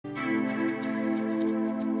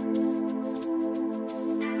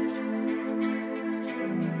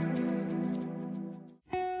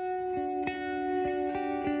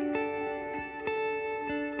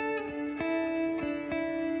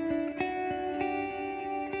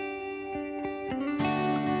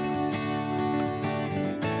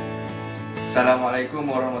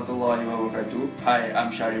Assalamualaikum warahmatullahi wabarakatuh. Hi,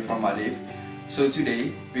 I'm Sharif from Alif. So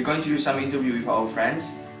today, we're going to do some interview with our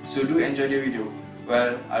friends. So do enjoy the video.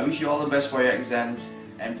 Well, I wish you all the best for your exams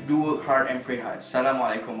and do work hard and pray hard.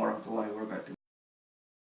 Assalamualaikum warahmatullahi wabarakatuh.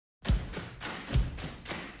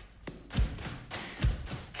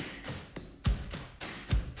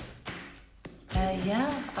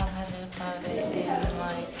 Yeah, I've had a part of it in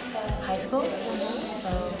my high school.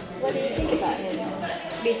 So, what do you think about him,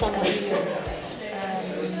 based on what you know?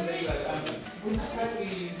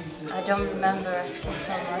 I don't remember actually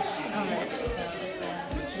so much from it.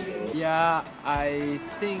 So. Yeah, I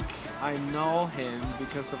think I know him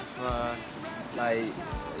because of like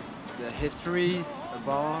the histories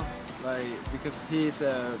about because he's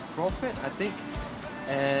a prophet, I think,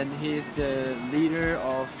 and he's the leader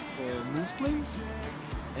of Muslims,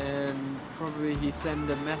 and probably he sent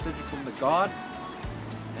a message from the God,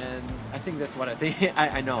 and I think that's what I think.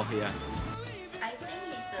 I know, yeah. I think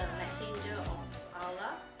he's the messenger of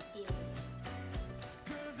Allah in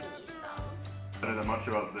Islam. I don't know much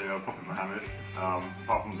about the Prophet Muhammad,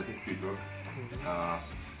 apart from the history book.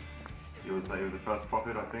 He was the first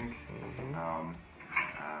prophet, I think, and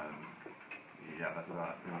yeah, that's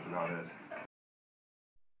pretty much about it.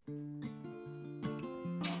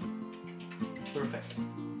 Perfect.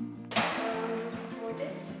 For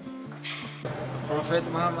this, Prophet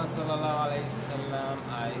Muhammad sallallahu alaihi wasallam,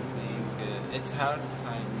 I think it's hard to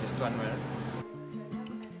find just one word.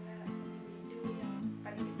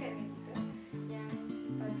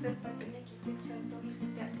 Sepatutnya kita contohi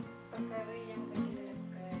setiap perkara yang kita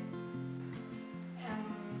lakukan.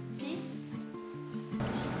 Peace.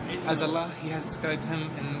 As Allah, He has described him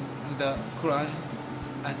in the Quran,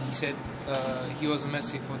 and He said he was a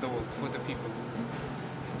mercy for the world, for the people.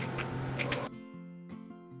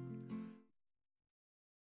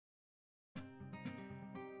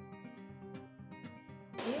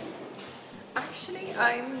 Actually,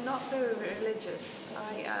 I'm not very religious.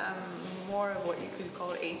 I am more of what you could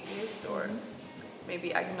call atheist or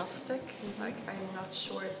maybe agnostic. Like, I'm not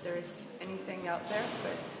sure if there's anything out there,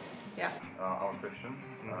 but yeah. I'm Christian,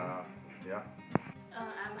 yeah.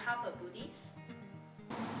 I'm half a Buddhist.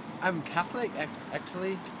 I'm Catholic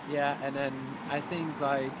actually, yeah, and then I think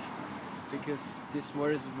because this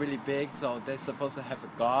world is really big, so they're supposed to have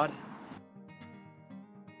a God.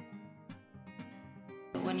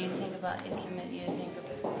 When you think about Islam, you think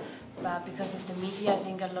about, because of the media, I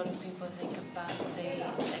think a lot of people think about the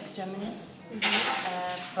extremists.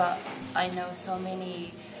 But I know so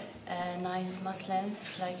many nice Muslims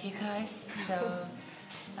like you guys, so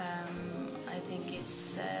I think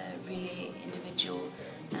it's really individual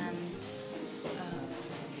and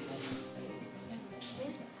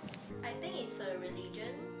I think it's a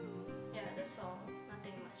religion. Yeah, that's all.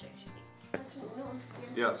 Nothing much actually.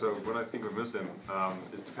 Yeah, so when I think of Muslim,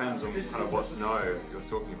 it depends on kind of what scenario you're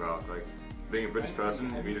talking about. Like, being a British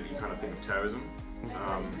person, immediately you kind of think of terrorism.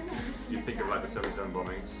 You think of like the 7/7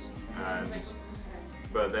 bombings,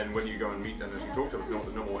 but then when you go and meet them, as you talk to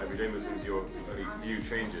the normal everyday Muslims, your view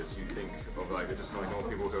changes. You think of like they're just normal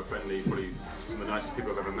people who are friendly, probably some of the nicest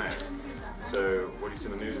people I've ever met. So what you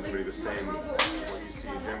see in the news isn't really the same as what you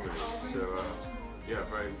see generally. So yeah,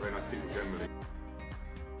 very nice people generally.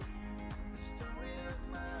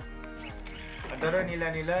 Antara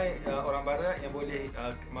nilai-nilai orang Barat yang boleh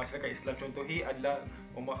masyarakat Islam contohi adalah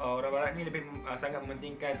orang Barat ni lebih sangat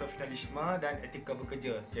mementingkan profesionalisme dan etika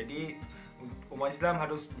bekerja. Jadi umat Islam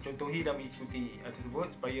harus mencontohi dan mengikuti tersebut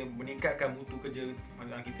supaya meningkatkan mutu kerja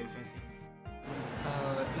kita masing-masing.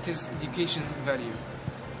 It is education value.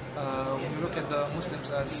 When we look at the Muslims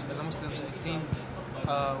as a Muslims, I think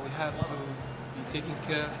we have to be taking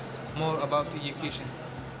care more about education,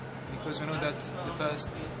 because we know that the first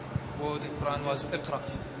word in Quran was Iqra,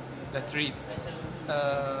 that read.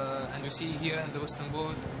 And we see here in the Western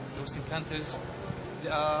world, the Western countries, they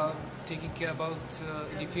are taking care about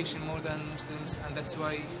education more than Muslims, and that's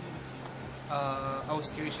why our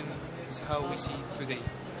situation is how we see today.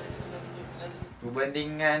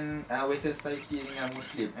 Perbandingan Western society dengan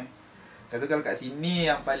Muslim kalau kat sini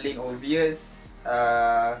yang paling obvious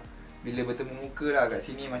bila bertemu muka lah, kat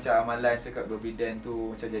sini macam amalan cakap berbidang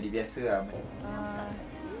tu macam jadi biasa lah.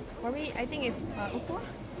 For me, I think it's ukhuwah,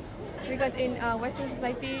 because in Western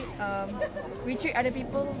society, we treat other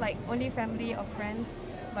people like only family or friends,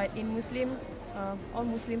 but in Muslim, all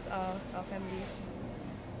Muslims are families.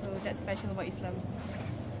 So that's special about Islam.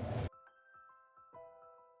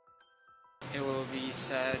 It will be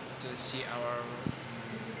sad to see our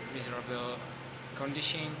miserable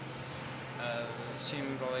condition.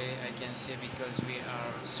 Simply, I can say because we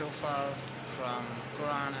are so far from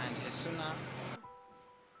Quran and His Sunnah.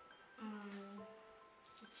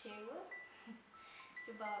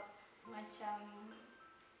 sebab macam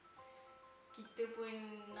kita pun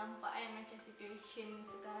nampak kan macam situation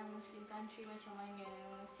sekarang Muslim country macam mana,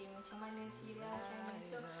 Mesir macam mana, Syria macam mana.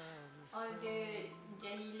 So all the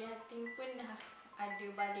jahiliah thing pun dah ada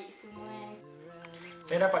balik semua kan.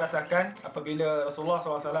 Saya dapat rasakan apabila Rasulullah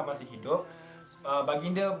SAW masih hidup,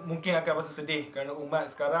 baginda mungkin akan rasa sedih kerana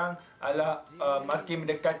umat sekarang adalah makin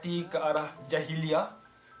mendekati ke arah jahiliah.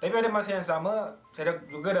 Tapi pada masa yang sama, saya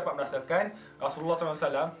juga dapat merasakan Rasulullah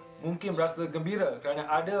SAW mungkin berasa gembira kerana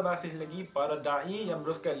ada masih lagi para da'i yang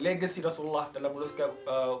meneruskan legasi Rasulullah dalam meneruskan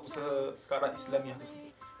usaha ke arah Islamiah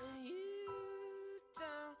tersebut.